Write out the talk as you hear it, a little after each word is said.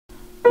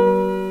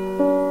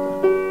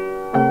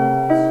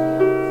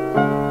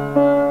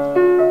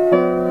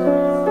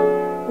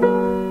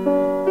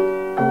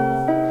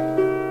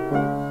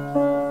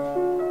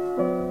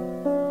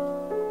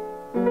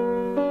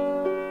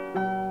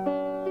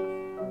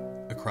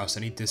Across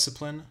any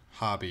discipline,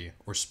 hobby,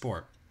 or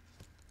sport,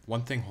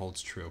 one thing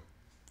holds true.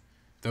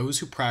 Those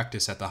who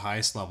practice at the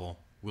highest level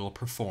will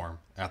perform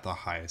at the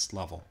highest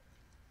level.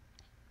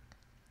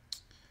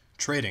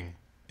 Trading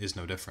is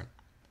no different.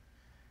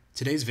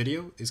 Today's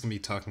video is going to be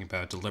talking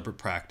about deliberate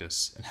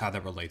practice and how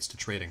that relates to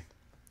trading.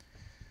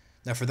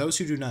 Now, for those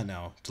who do not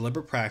know,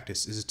 deliberate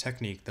practice is a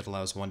technique that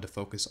allows one to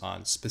focus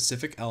on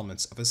specific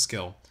elements of a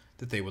skill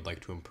that they would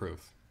like to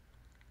improve.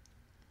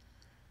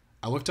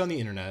 I looked on the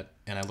internet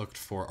and I looked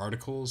for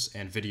articles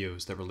and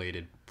videos that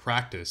related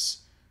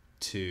practice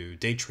to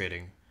day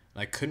trading,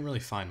 and I couldn't really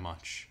find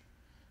much.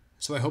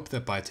 So I hope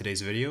that by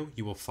today's video,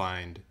 you will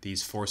find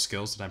these 4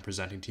 skills that I'm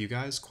presenting to you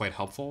guys quite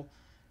helpful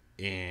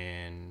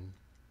in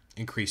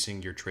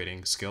increasing your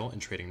trading skill and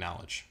trading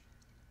knowledge.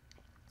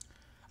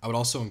 I would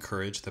also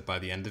encourage that by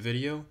the end of the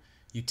video,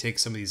 you take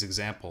some of these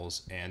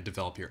examples and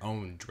develop your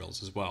own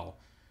drills as well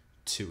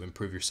to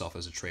improve yourself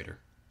as a trader.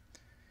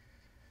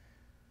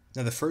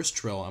 Now, the first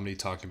drill I'm going to be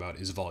talking about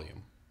is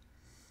volume.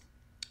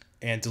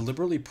 And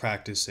deliberately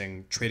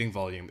practicing trading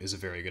volume is a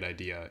very good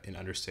idea in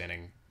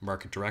understanding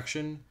market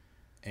direction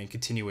and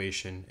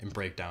continuation and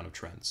breakdown of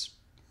trends.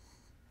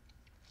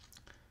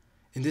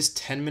 In this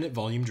 10-minute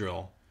volume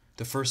drill,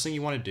 the first thing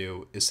you want to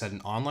do is set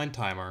an online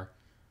timer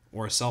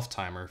or a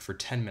self-timer for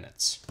 10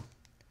 minutes.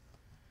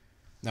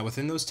 Now,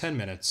 within those 10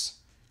 minutes,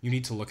 you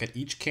need to look at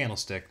each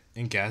candlestick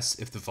and guess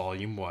if the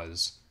volume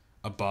was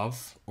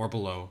above or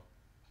below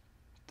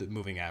the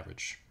moving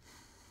average.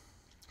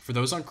 For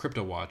those on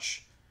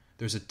CryptoWatch,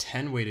 there's a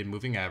 10-weighted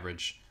moving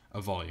average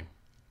of volume.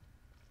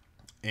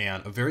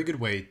 And a very good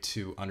way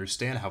to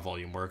understand how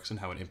volume works and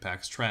how it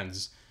impacts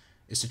trends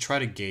is to try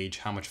to gauge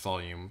how much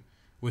volume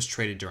was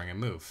traded during a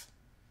move.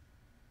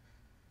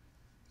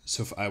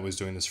 So if I was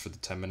doing this for the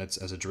 10 minutes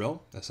as a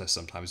drill, as I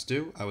sometimes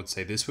do, I would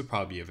say this would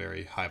probably be a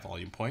very high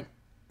volume point.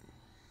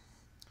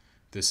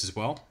 This as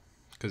well,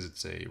 because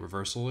it's a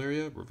reversal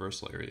area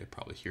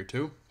probably here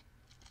too.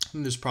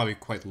 And there's probably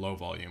quite low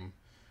volume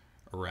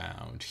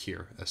around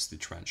here as the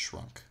trend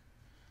shrunk.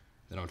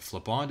 Then I would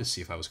flip on to see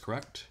if I was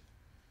correct.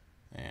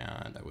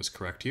 And I was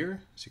correct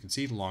here. So you can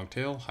see long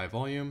tail, high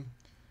volume.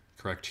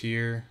 Correct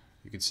here.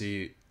 You can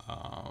see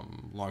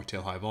long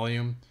tail, high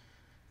volume.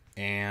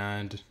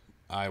 And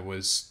I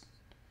was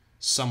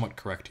somewhat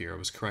correct here. I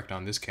was correct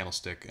on this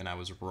candlestick and I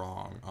was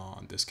wrong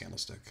on this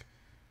candlestick.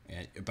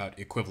 And about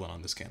equivalent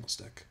on this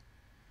candlestick.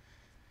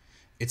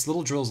 It's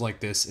little drills like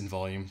this in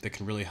volume that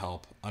can really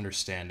help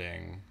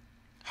understanding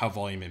how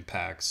volume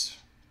impacts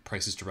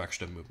price's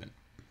direction of movement.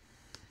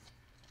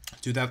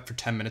 Do that for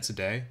 10 minutes a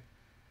day,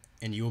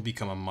 and you will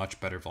become a much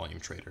better volume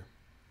trader.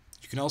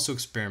 You can also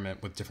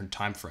experiment with different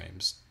time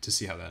frames to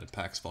see how that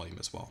impacts volume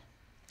as well.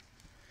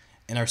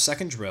 In our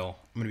second drill,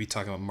 I'm going to be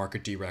talking about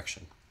market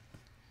direction.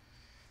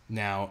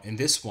 Now, in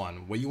this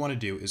one, what you want to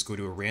do is go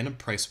to a random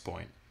price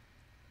point,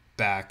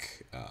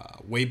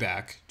 way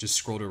back, just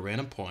scroll to a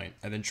random point,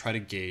 and then try to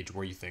gauge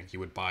where you think you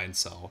would buy and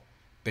sell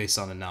based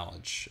on the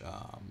knowledge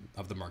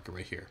of the market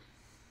right here.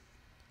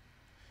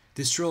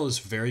 This drill is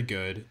very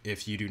good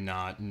if you do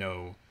not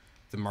know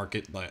the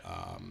market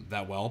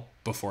that well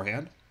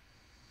beforehand.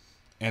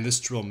 And this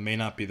drill may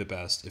not be the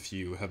best if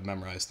you have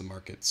memorized the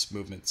market's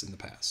movements in the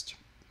past.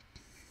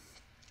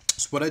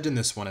 So what I did in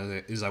this one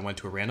is I went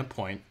to a random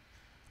point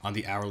on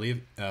the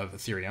hourly of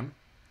Ethereum,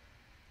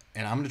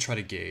 and I'm going to try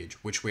to gauge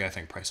which way I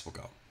think price will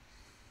go.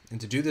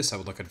 And to do this, I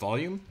would look at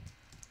volume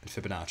and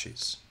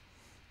Fibonacci's.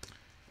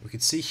 We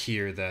can see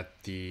here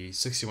that the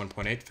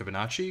 61.8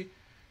 Fibonacci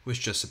was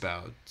just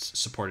about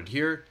supported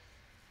here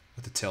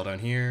with the tail down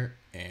here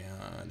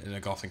and an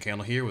engulfing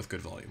candle here with good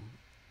volume.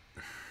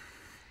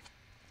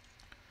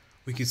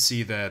 We can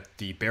see that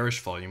the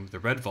bearish volume, the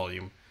red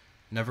volume,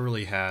 never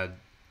really had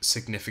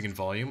significant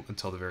volume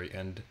until the very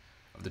end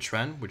of the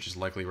trend, which is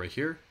likely right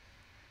here,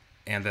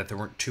 and that there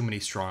weren't too many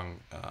strong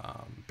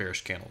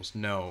bearish candles.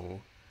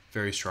 No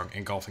very strong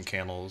engulfing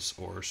candles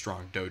or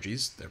strong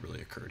dojis that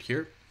really occurred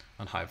here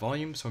on high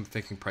volume, so I'm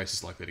thinking price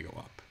is likely to go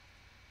up.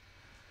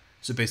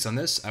 So based on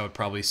this, I would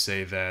probably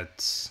say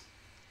that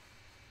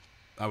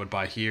I would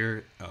buy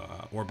here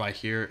or buy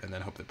here and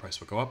then hope that price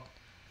will go up.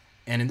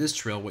 And in this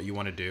drill, what you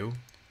want to do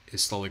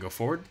is slowly go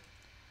forward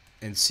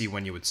and see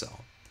when you would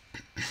sell.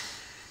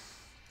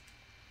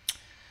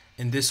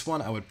 In this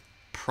one, I would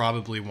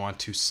probably want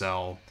to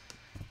sell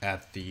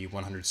at the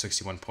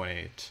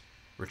 161.8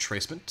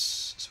 retracement.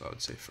 So I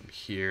would say from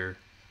here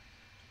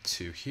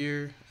to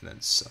here and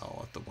then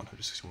sell at the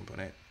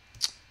 161.8.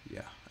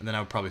 Yeah, and then I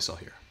would probably sell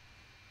here.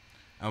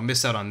 I would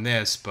miss out on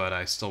this, but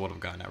I still would have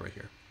gotten out right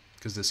here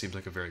because this seems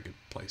like a very good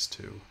place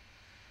to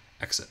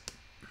exit.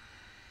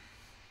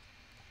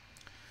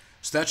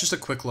 So that's just a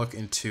quick look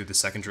into the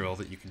second drill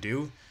that you can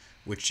do,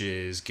 which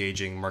is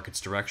gauging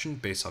market's direction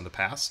based on the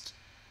past,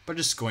 but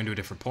just going to a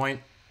different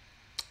point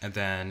and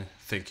then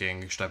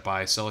thinking, should I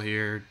buy, sell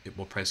here?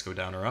 Will price go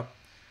down or up?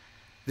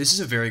 This is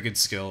a very good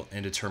skill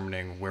in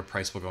determining where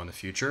price will go in the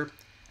future.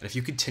 And if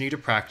you continue to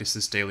practice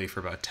this daily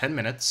for about 10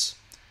 minutes,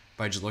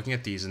 by just looking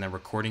at these and then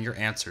recording your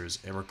answers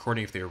and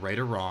recording if they are right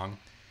or wrong,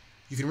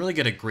 you can really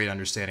get a great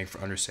understanding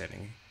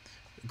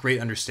great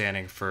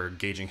understanding for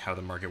gauging how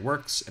the market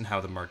works and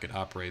how the market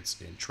operates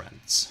in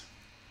trends.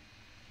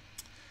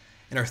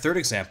 In our third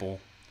example,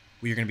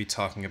 we are going to be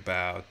talking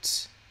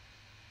about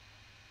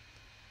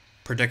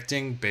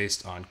predicting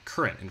based on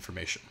current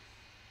information.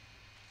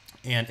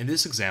 And in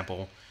this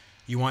example,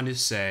 you want to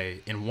say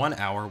in 1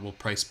 hour will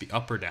price be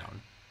up or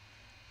down?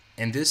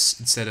 And this,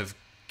 instead of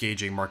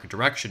gauging market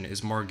direction,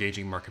 is more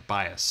gauging market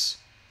bias.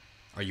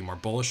 Are you more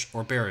bullish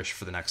or bearish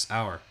for the next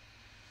hour?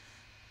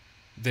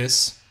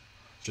 This,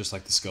 just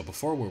like the skill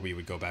before where we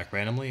would go back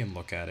randomly and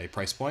look at a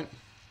price point,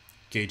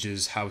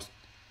 gauges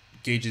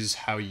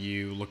how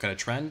you look at a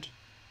trend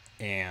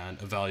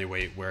and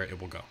evaluate where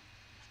it will go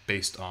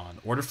based on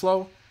order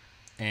flow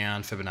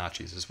and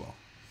Fibonacci's as well.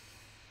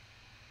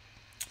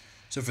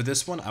 So for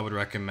this one, I would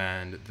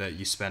recommend that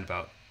you spend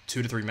about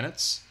 2 to 3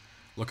 minutes,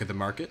 look at the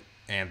market,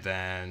 and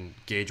then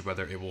gauge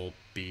whether it will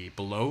be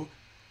below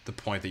the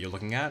point that you're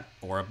looking at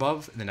or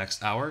above in the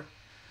next hour.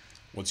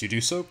 Once you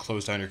do so,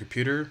 close down your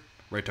computer,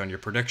 write down your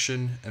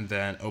prediction, and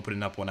then open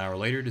it up 1 hour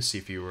later to see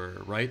if you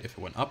were right, if it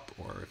went up,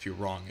 or if you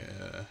were wrong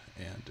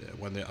and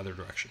went the other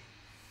direction.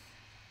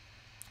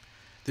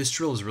 This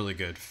drill is really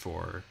good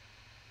for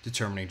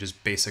determining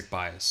just basic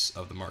bias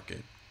of the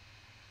market.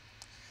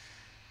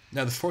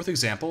 Now the fourth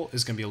example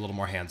is going to be a little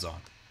more hands-on.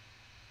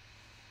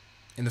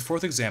 In the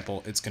fourth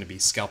example, it's going to be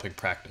scalping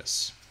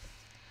practice.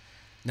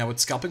 Now what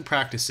scalping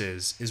practice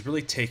is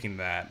really taking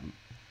that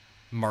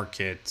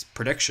market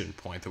prediction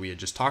point that we had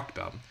just talked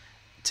about,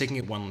 taking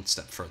it one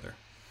step further.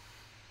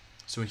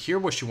 So in here,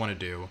 what you want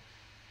to do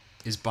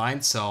is buy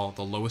and sell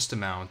the lowest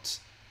amount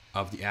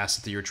of the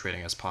asset that you're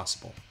trading as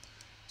possible.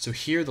 So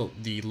here,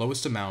 the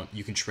lowest amount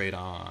you can trade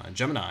on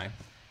Gemini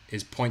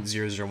is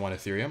 0.001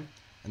 Ethereum,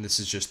 and this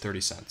is just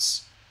 30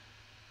 cents.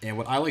 And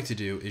what I like to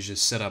do is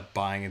just set up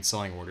buying and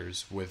selling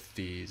orders with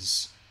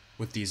these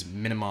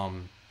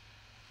minimum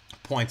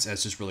points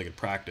as just really good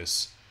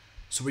practice.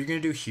 So what you're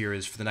going to do here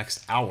is for the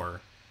next hour,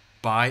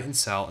 buy and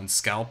sell and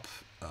scalp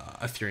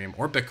Ethereum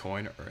or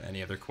Bitcoin or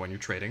any other coin you're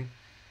trading,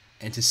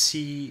 and to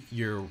see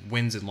your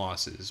wins and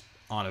losses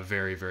on a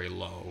very, very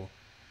low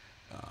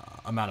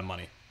amount of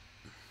money.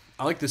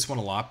 I like this one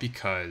a lot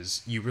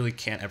because you really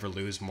can't ever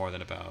lose more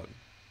than about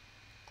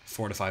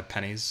 4 to 5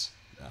 pennies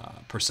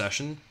per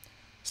session.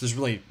 So there's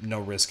really no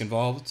risk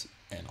involved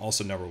and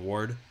also no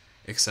reward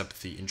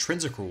except the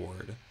intrinsic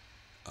reward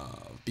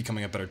of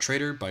becoming a better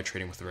trader by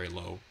trading with very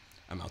low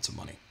amounts of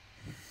money.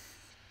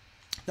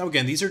 Now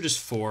again, these are just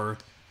 4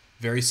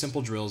 very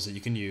simple drills that you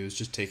can use,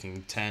 just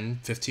taking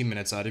 10-15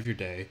 minutes out of your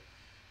day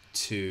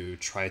to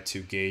try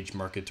to gauge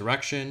market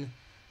direction,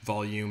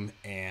 volume,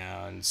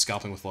 and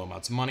scalping with low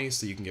amounts of money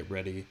so you can get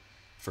ready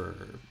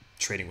for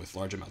trading with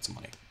large amounts of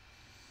money.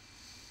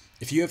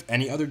 If you have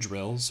any other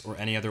drills or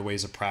any other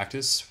ways of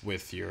practice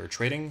with your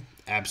trading,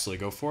 absolutely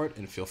go for it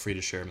and feel free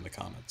to share them in the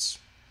comments.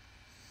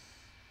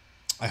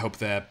 I hope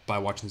that by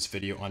watching this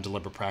video on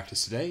deliberate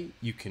practice today,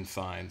 you can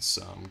find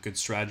some good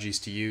strategies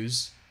to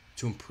use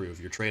to improve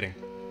your trading.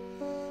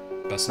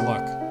 Best of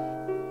luck.